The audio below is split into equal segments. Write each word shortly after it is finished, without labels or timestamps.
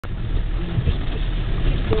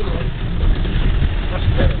Turn right. That's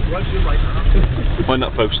better. Right to your right now. Mind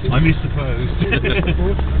that post. I missed the post.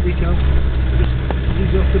 You go. Just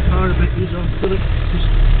ease off the power a bit, ease off. Just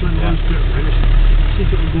turn the lights bit around. See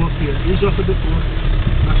if it will go up here. Ease off a bit more.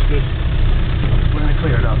 That's good. When I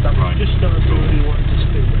clear it out, that right. Just started where you wanted to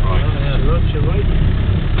spin. Right. So right to your right.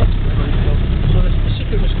 So the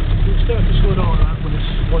secret is you start to slow down that when it's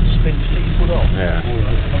one spin, just take your foot off. Yeah.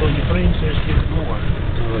 Although your brain says give it more.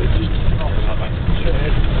 Just off that way. Straight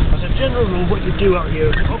ahead. As a general rule, what you do out here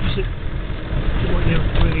is opposite to what you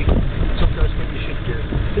really sometimes think you should do.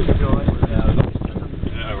 This is alright. Yeah,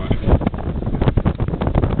 right.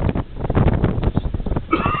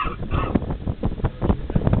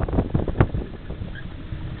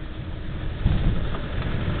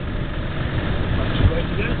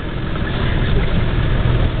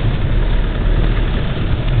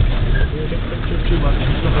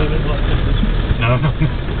 No.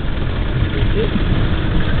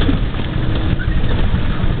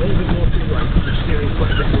 A little bit more to the right, just steering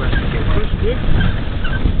quite a bit left again. First gear.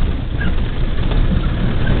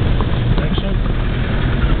 Excellent.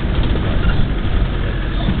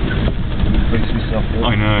 Brings me soft.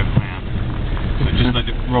 I know, I am. So just let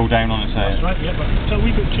it roll down on its head. That's right, yeah, but so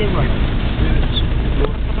we bit to your right.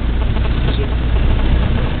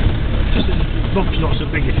 Just as the bump's not so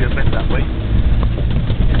big if you're bent that way.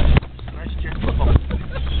 Nice gentle bump.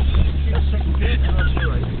 Second gear, and that's your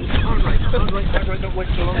right. Hard right, don't wait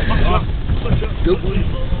so long. Punch up. Good.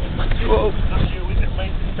 Whoa. That's your weakness,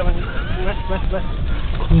 mate. Coming left.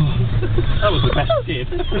 That was the best skid.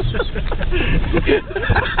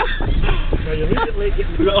 Now you're immediately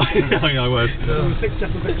getting I was. we picked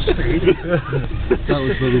up a bit of speed. That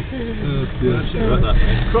was funny.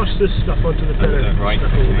 Cross this stuff onto the pedal. Right.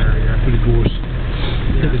 Stuff over there, yeah. Pretty gorse.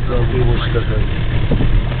 Yeah. Pretty gorse stuff out.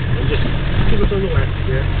 And just keep it on the left,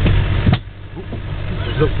 yeah.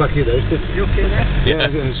 Look back here though. You okay there? Yeah,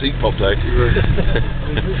 the seat popped out. We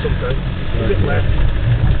do sometimes. A bit left.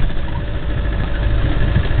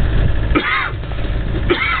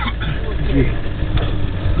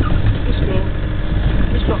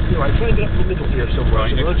 Just go up to the right. Try and get up to the middle here somewhere.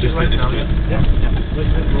 Right, So just right now. yeah. Yeah. A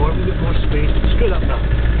bit more speed. Straight up now.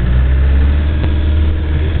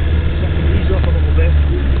 Second, ease off a little bit.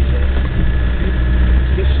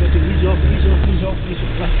 Get steady. Ease off.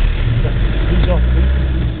 Left. Ease off.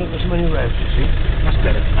 Don't there's many revs, you see. That's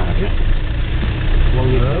better. I'll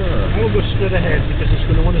go straight ahead because it's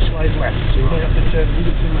going to want to slide left. So you might have to turn a little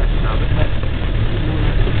bit to the left now. But left.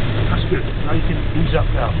 That's good. Now you can ease up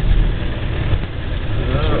now.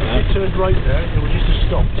 If you turned right there, it would just have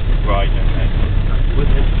stopped. Right, okay.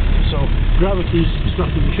 So gravity's stuff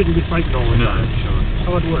that you shouldn't be fighting all the time. No,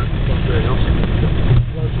 sure. Hard work. Not very else.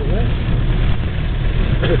 Right to left.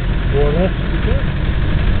 More left. Okay.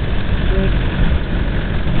 Good.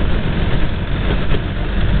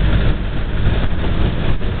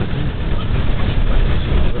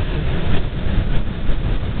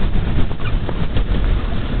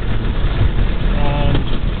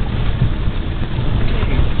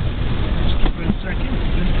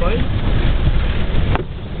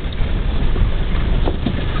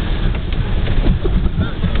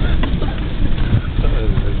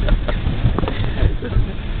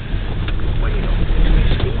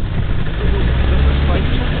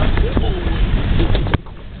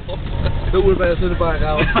 Don't worry about us in the back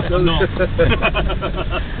now. I'm not.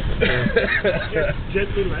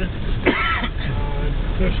 Gently left.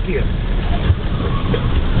 First gear.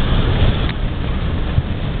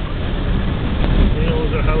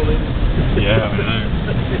 Nails are howling. Yeah, I know.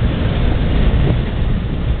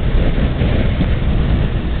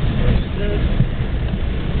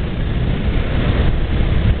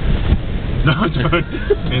 No, don't.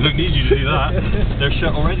 They don't need you to do that. They're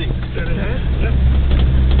shut already. Straight ahead. Yep.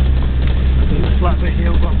 Flat bit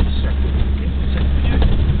here, we've got the second.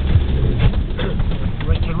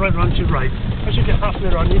 Right round to your right. As you get halfway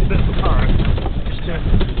around, you need a bit of a power. Just to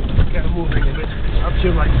get it moving a bit. Up to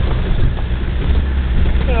your right.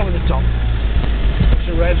 Get over the top. Push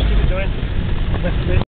your revs, keep it going. Left a bit.